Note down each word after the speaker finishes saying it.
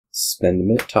spend a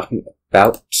minute talking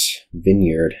about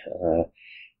Vineyard.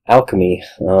 Alchemy.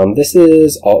 This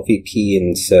is Alt VP,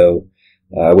 and so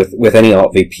with any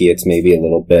Alt VP, it's maybe a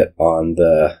little bit on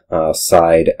the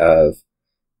side of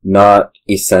not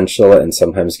essential, and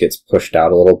sometimes gets pushed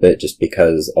out a little bit just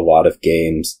because a lot of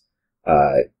games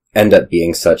end up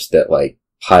being such that like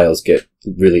piles get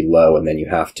really low, and then you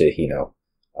have to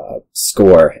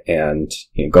score, and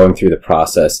going through the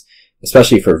process,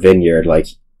 especially for Vineyard, like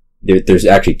there's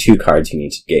actually two cards you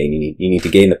need to gain. You need to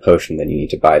gain the potion, then you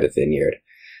need to buy the Vineyard.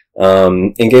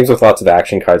 In games with lots of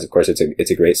action cards, of course,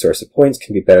 it's a great source of points,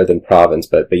 can be better than Province,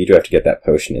 but you do have to get that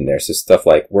potion in there. So stuff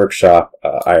like Workshop,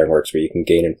 Ironworks, where you can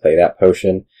gain and play that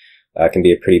potion, can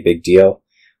be a pretty big deal.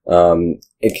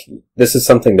 This is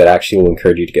something that actually will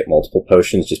encourage you to get multiple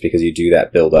potions, just because you do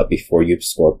that build up before you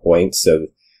score points. So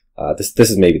this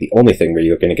is maybe the only thing where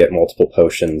you're going to get multiple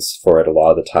potions for it a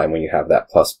lot of the time when you have that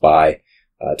plus buy,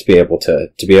 to be able to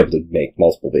make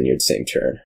multiple Vineyards same turn.